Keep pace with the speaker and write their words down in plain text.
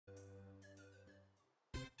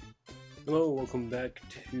Hello, welcome back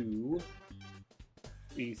to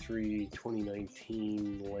E3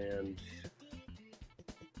 2019 land.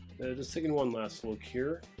 Just taking one last look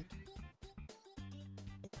here.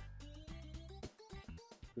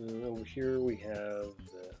 Over here we have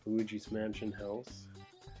the Luigi's Mansion house.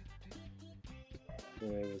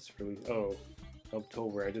 It was released,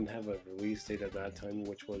 October. I didn't have a release date at that time,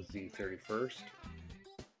 which was the 31st.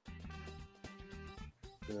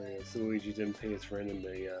 So Luigi didn't pay his rent in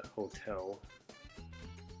the hotel.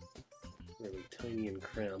 Really tiny and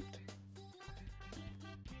cramped.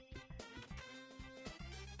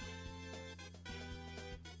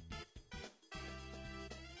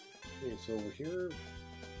 Okay, so over here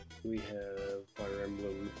we have Fire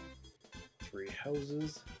Emblem 3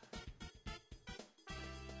 houses.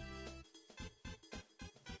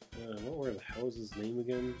 What were the houses' name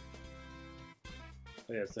again?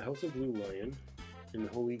 Oh yeah, it's the House of Blue Lion and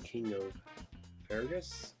the Holy King of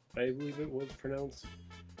Fergus, I believe it was pronounced.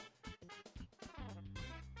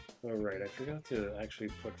 Alright, I forgot to actually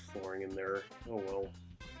put flooring in there. Oh well.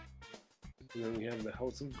 And then we have the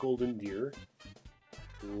House of Golden Deer.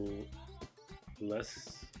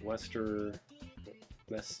 Lessier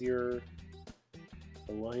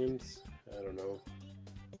Alliance? I don't know.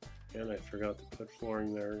 And I forgot to put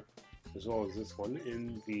flooring there, as well as this one,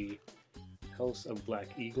 in the House of Black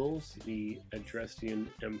Eagles, the Adrestian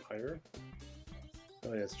Empire.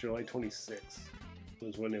 Oh yeah, it's July 26th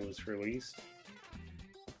was when it was released.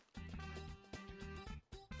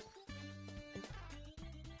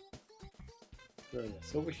 Oh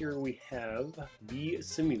yes, over here we have the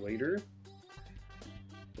Simulator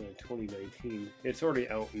 2019. It's already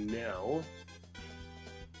out now.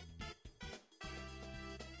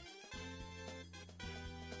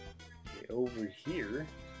 Okay, over here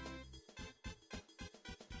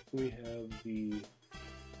we have the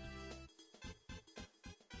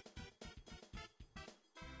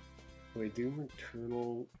Doom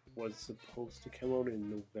Eternal was supposed to come out in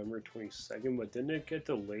November 22nd, but didn't it get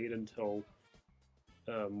delayed until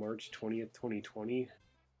March 20th, 2020?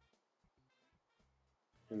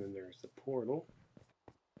 And then there's the Portal.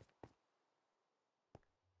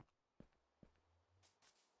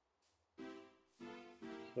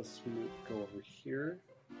 Let's go over here.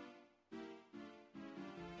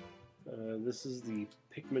 This is the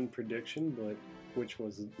Pikmin prediction, but which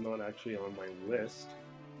was not actually on my list.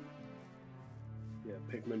 Yeah,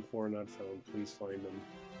 Pikmin 4 not found, please find them.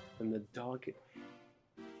 And the dog...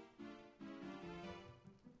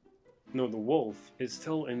 No, the wolf is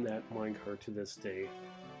still in that minecart to this day.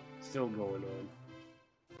 Still going on.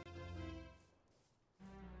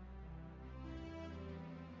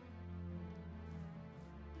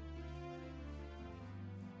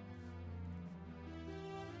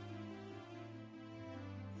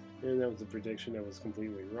 And that was a prediction that was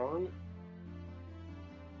completely wrong.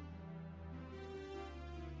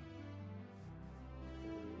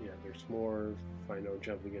 Yeah, there's more Fino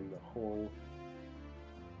jumping in the hole.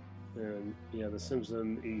 And yeah, the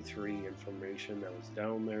Simpson E3 information that was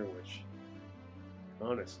down there, which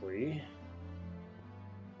honestly,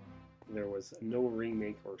 there was no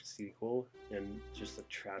remake or sequel, and just a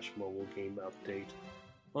trash mobile game update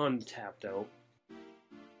on Tapped Out.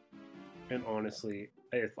 And honestly,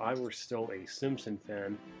 if I were still a Simpson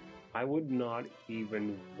fan, I would not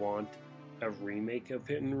even want a remake of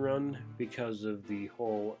Hit and Run because of the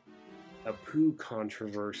whole Apu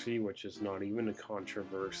controversy, which is not even a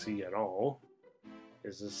controversy at all.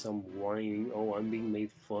 Is this some whining, oh, I'm being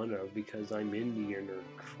made fun of because I'm Indian or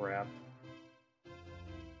crap?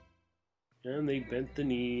 And they bent the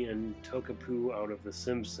knee and took Apu out of The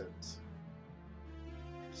Simpsons.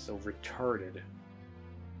 So retarded.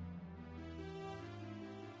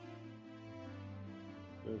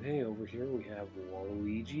 Okay, over here we have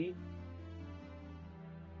Waluigi.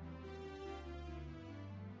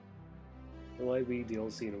 Will I be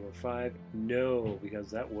DLC number 5? No,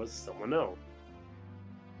 because that was someone else.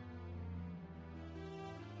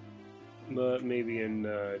 But maybe in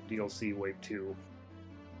DLC Wave 2.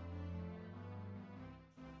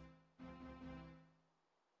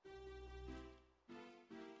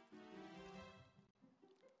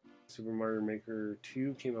 Super Mario Maker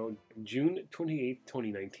 2 came out June 28th,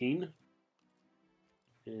 2019.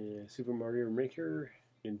 Super Mario Maker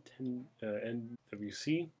Nintendo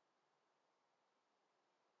NWC.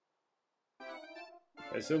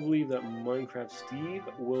 I still believe that Minecraft Steve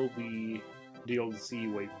will be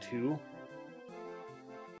DLC Wave 2.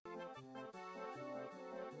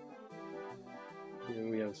 And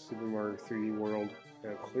we have Super Mario 3D World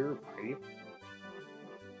Clear Pipe.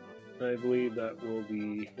 I believe that will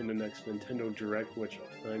be in the next Nintendo Direct, which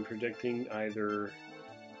I'm predicting either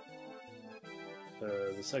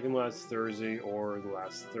the second last Thursday or the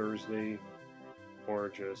last Thursday, or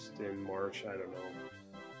just in March, I don't know.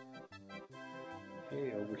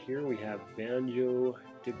 Okay, over here we have Banjo,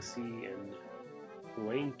 Dixie, and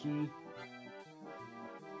Lanky.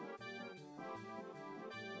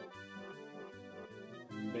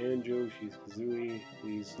 Banjo, she's Kazooie,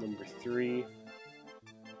 he's number 3.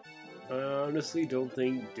 I honestly don't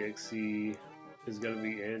think Dixie is going to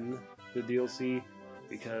be in the DLC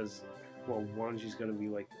because, well, one, she's going to be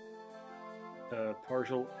like a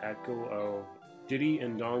partial echo of Diddy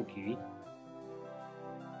and Donkey.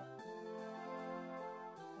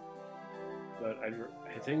 But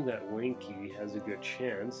I think that Lanky has a good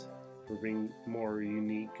chance for being more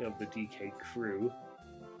unique of the DK crew.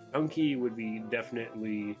 Donkey would be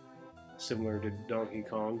definitely similar to Donkey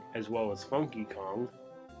Kong, as well as Funky Kong.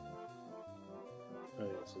 Oh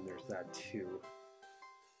yes, and there's that too.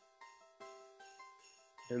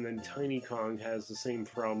 And then Tiny Kong has the same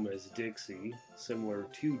problem as Dixie, similar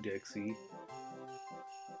to Dixie.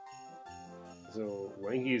 So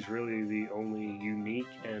Lanky is really the only unique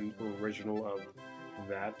and original of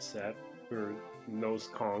that set, or those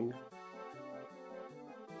Kong.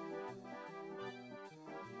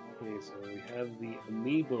 Okay, so we have the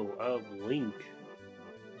amiibo of Link.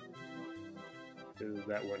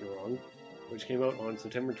 That went wrong. Which came out on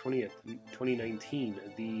September 20th, 2019,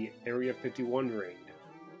 the Area 51 raid.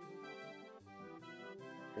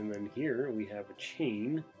 And then here we have a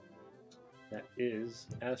chain that is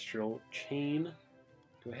Astral Chain.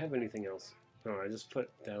 Do I have anything else? No, I just put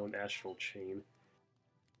down Astral Chain.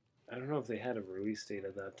 I don't know if they had a release date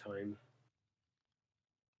at that time.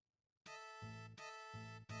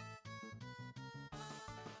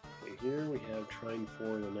 Okay, here we have Trine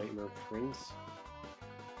 4, the Nightmare Prince.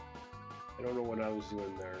 I don't know what I was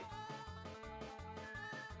doing there.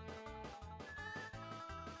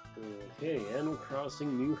 Okay, Animal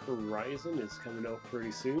Crossing New Horizon is coming out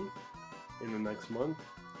pretty soon, in the next month.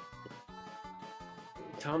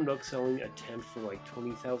 Tom Nook selling a tent for like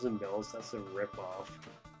 20,000 bells, that's a ripoff.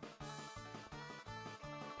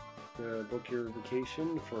 Book your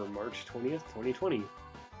vacation for March 20th, 2020.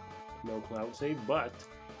 No cloud save, but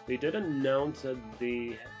they did announce that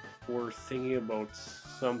they were thinking about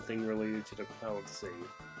something related to the cloud save.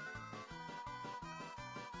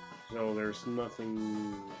 So there's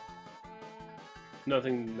nothing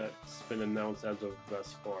that's been announced as of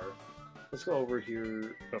thus far. Let's go over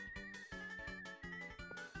here.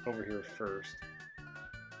 Over here first.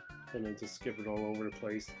 And then just skip it all over the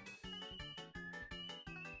place.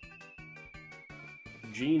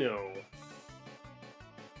 Geno.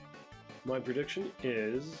 My prediction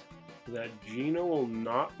is that Geno will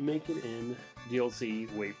not make it in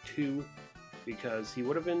DLC Wave 2 because he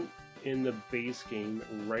would have been in the base game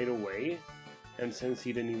right away, and since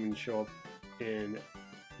he didn't even show up in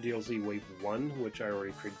DLC Wave 1, which I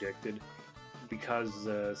already predicted, because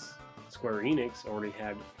Square Enix already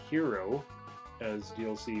had Hero as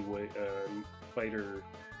DLC Fighter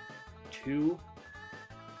 2.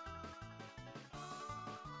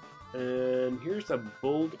 And here's a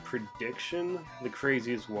bold prediction, the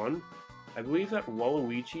craziest one. I believe that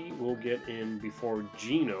Waluigi will get in before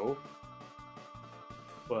Geno,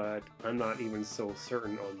 but I'm not even so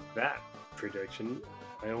certain on that prediction.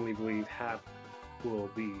 I only believe half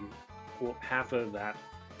of that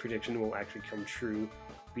prediction will actually come true,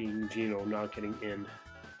 being Geno not getting in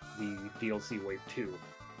the DLC Wave 2.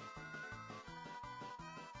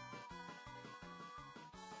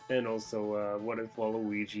 And also, what if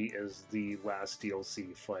Waluigi is the last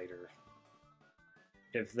DLC fighter?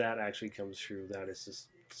 If that actually comes true, that is just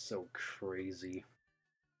so crazy.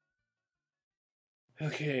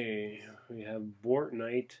 Okay, we have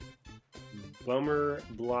Fortnite, Bummer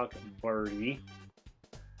Block Barty.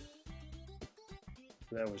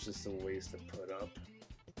 That was just a waste to put up.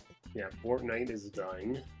 Yeah, Fortnite is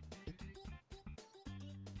dying.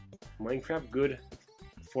 Minecraft good,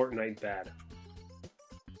 Fortnite bad.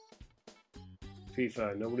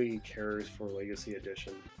 FIFA, nobody cares for Legacy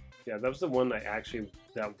Edition. Yeah, that was the one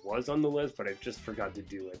that was on the list, but I just forgot to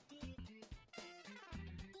do it.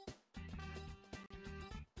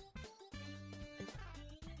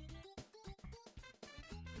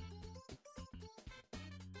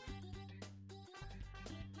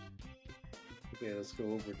 Okay, let's go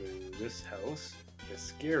over to this house. The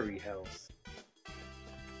scary house.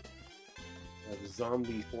 Have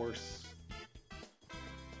zombie horse.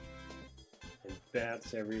 And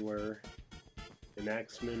bats everywhere. An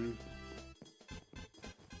Axeman.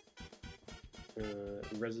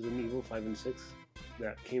 Resident Evil 5 and 6.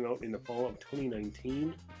 That came out in the fall of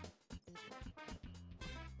 2019.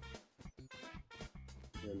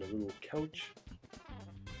 And a little couch.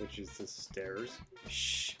 which is the stairs.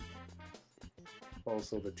 Shh.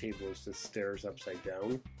 Also, the table is the stairs upside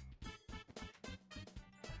down.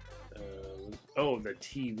 Oh, the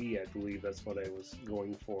TV, I believe that's what I was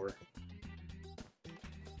going for.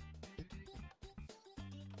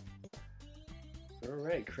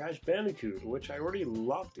 Alright, Crash Bandicoot, which I already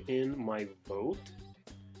locked in my vote.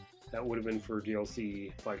 That would have been for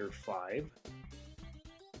DLC Fighter 5.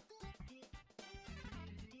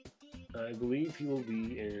 I believe he will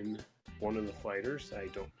be in one of the fighters, I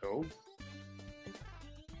don't know.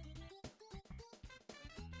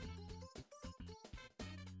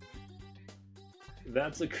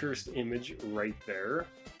 That's a cursed image right there.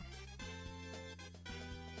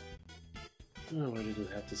 Oh, why did it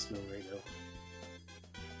have to snow right now?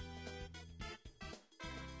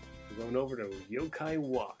 We're going over to Yokai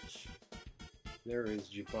Watch. There is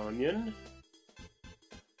Jibanyan.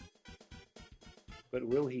 But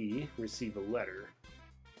will he receive a letter?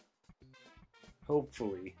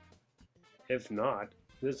 Hopefully. If not,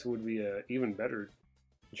 this would be an even better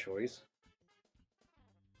choice.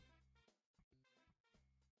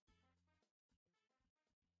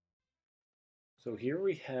 So here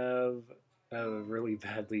we have a really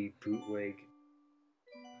badly bootleg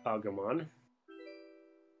Agumon.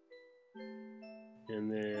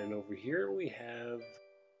 And then over here we have,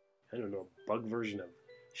 I don't know, a bug version of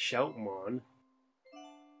Shoutmon.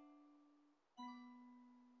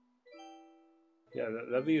 Yeah,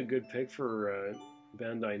 that'd be a good pick for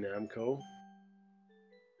Bandai Namco.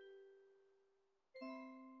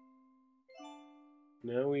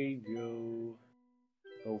 Now we go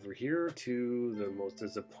over here to the most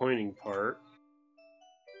disappointing part.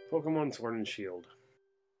 Pokemon Sword and Shield.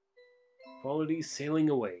 Quality sailing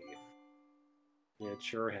away. Yeah, it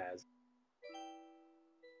sure has.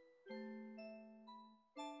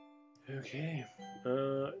 Okay.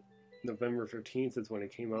 November 15th is when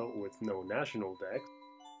it came out with no national deck.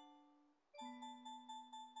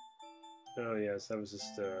 Oh yes, that was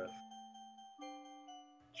just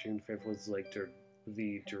June 5th was like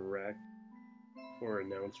the direct or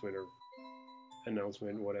announcement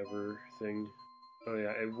whatever thing. Oh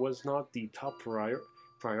yeah, it was not the top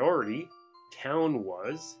priority. Town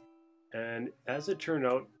was, and as it turned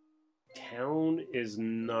out, Town is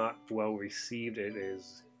not well received. It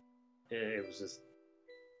was just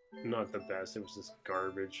not the best. It was just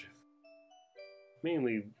garbage.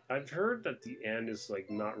 Mainly, I've heard that the end is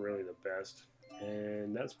like not really the best,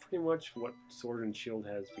 and that's pretty much what Sword and Shield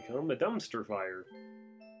has become, a dumpster fire.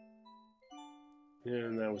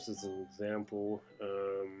 And that was just an example.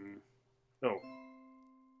 Oh.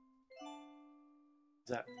 Is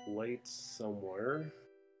that light somewhere?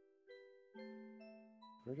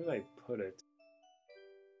 Where did I put it?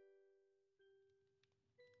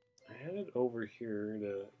 I had it over here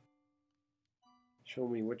to show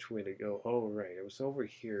me which way to go. Oh, right. It was over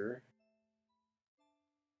here.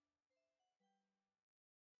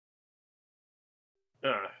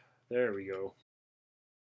 Ah, there we go.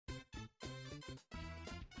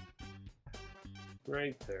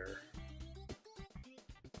 Right there.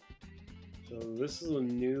 So this is a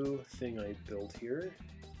new thing I built here.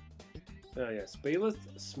 Yes, Bayleth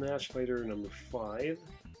Smash Fighter number 5.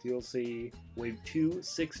 DLC Wave 2,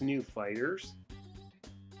 6 new fighters.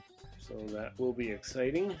 So that will be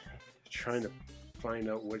exciting. Trying to find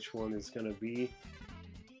out which one is going to be.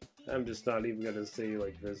 I'm just not even going to say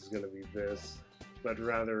like this is going to be this, but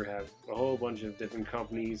rather have a whole bunch of different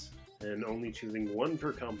companies and only choosing one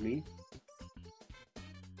per company.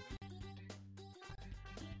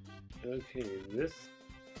 Okay, this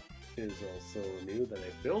is also new that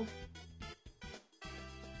I built.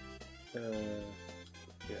 Yeah,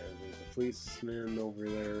 there's a policeman over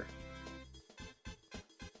there.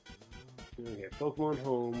 Okay, Pokemon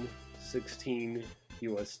Home, $16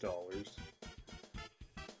 US.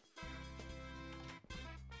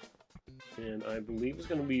 And I believe it's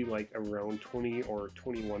going to be like around $20 or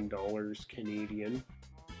 $21 Canadian.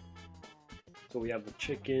 So we have the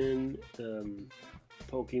chicken,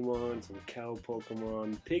 Pokemon, some cow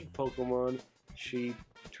Pokemon, pig Pokemon, sheep,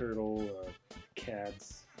 turtle,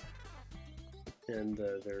 cats, and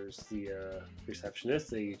there's the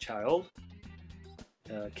receptionist, the child,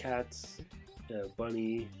 cats,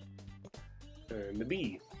 bunny, and the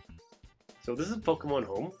bee. So this is Pokemon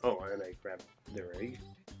Home. Oh, and I grabbed their egg.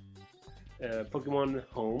 Pokemon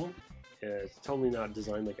Home is totally not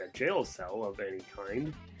designed like a jail cell of any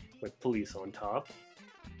kind, with police on top.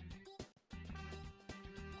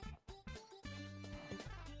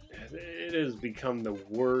 It has become the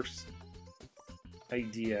worst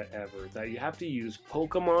idea ever that you have to use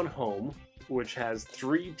Pokemon Home, which has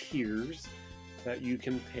 3 tiers that you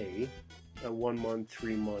can pay, a 1 month,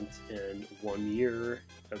 3 months, and 1 year,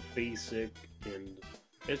 a basic, and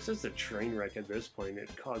it's just a train wreck at this point.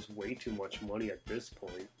 It costs way too much money at this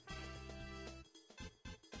point.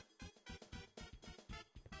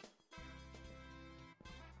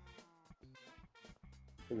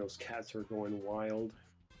 And those cats are going wild.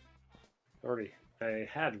 I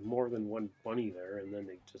had more than one bunny there, and then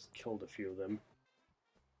they just killed a few of them.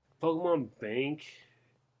 Pokemon Bank,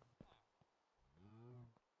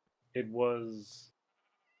 it was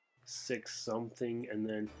 6 something, and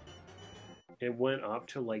then it went up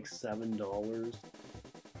to like $7.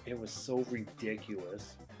 It was so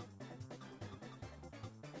ridiculous.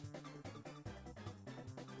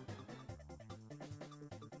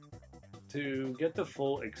 To get the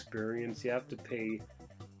full experience, you have to pay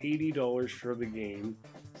 $80 for the game,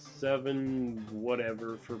 $7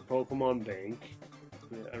 whatever for Pokemon Bank,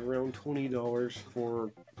 around $20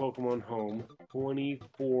 for Pokemon Home,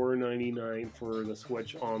 $24.99 for the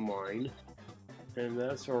Switch Online, and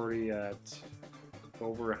that's already at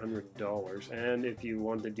over $100. And if you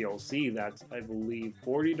want the DLC, that's, I believe,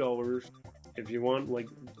 $40. If you want like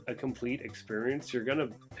a complete experience, you're gonna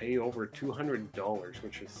pay over $200,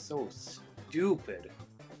 which is so stupid.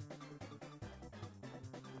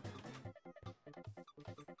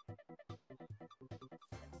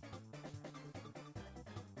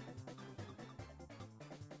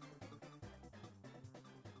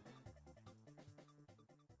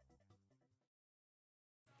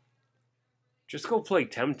 Just go play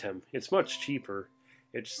Temtem. It's much cheaper.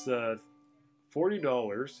 It's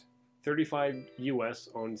 $40, 35 US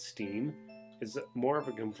on Steam. It's more of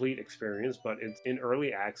a complete experience, but it's in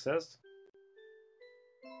early access.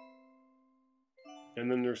 And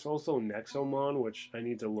then there's also Nexomon, which I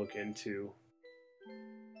need to look into.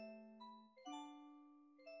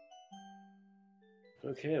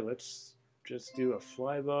 Okay, let's just do a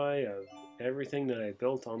flyby of everything that I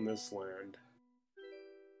built on this land.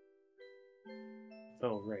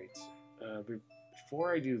 Oh, right.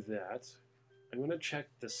 Before I do that, I'm going to check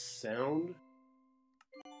the sound,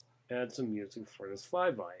 add some music for this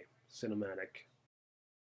flyby cinematic.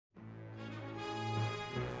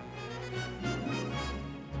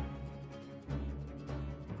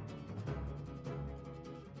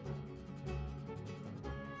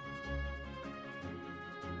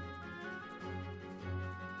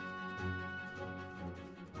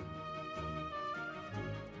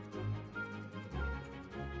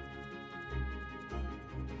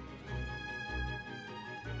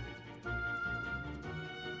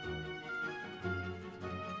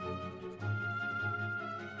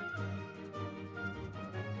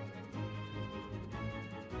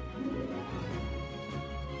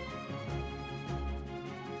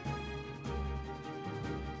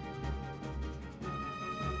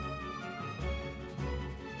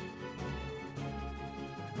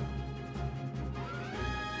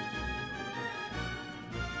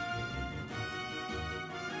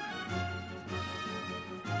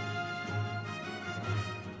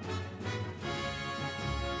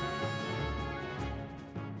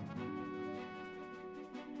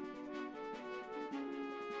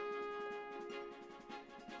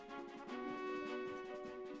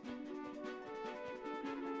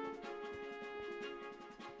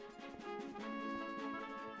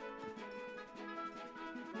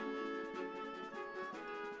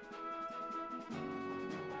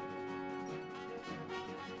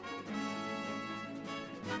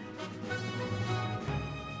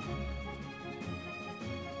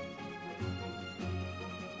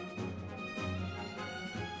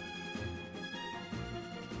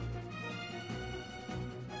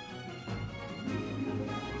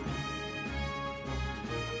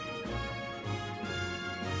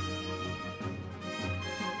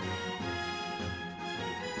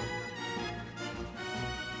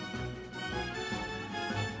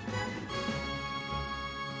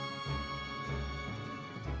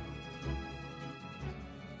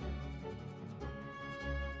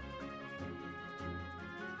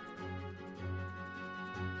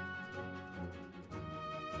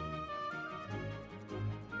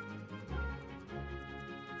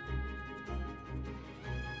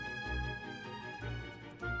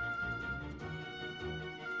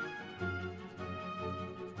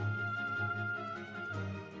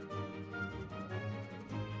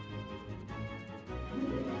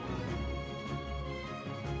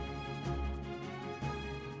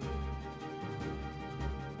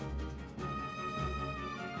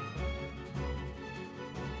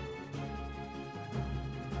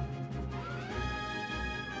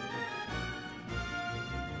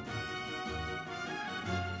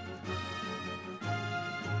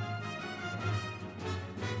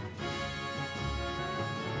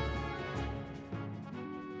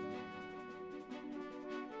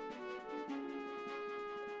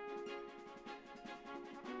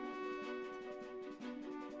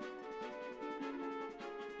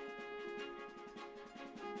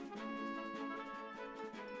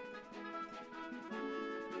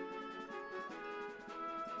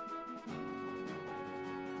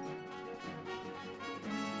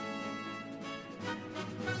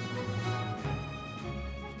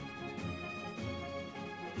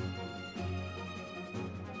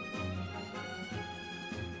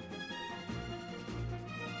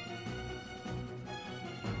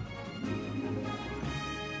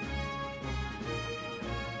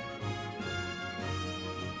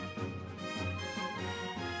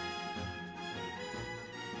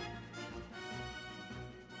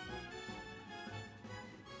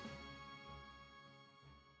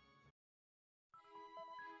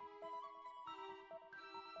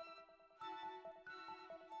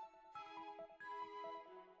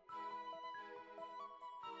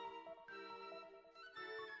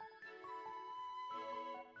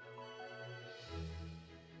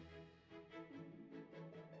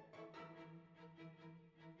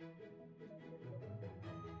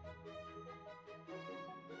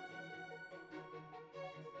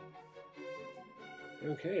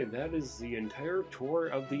 Okay, that is the entire tour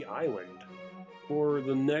of the island. For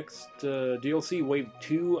the next DLC Wave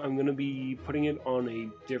 2, I'm going to be putting it on a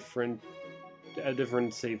different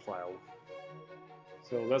save file.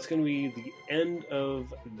 So that's going to be the end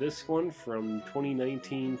of this one from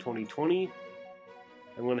 2019-2020.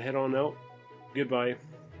 I'm going to head on out. Goodbye.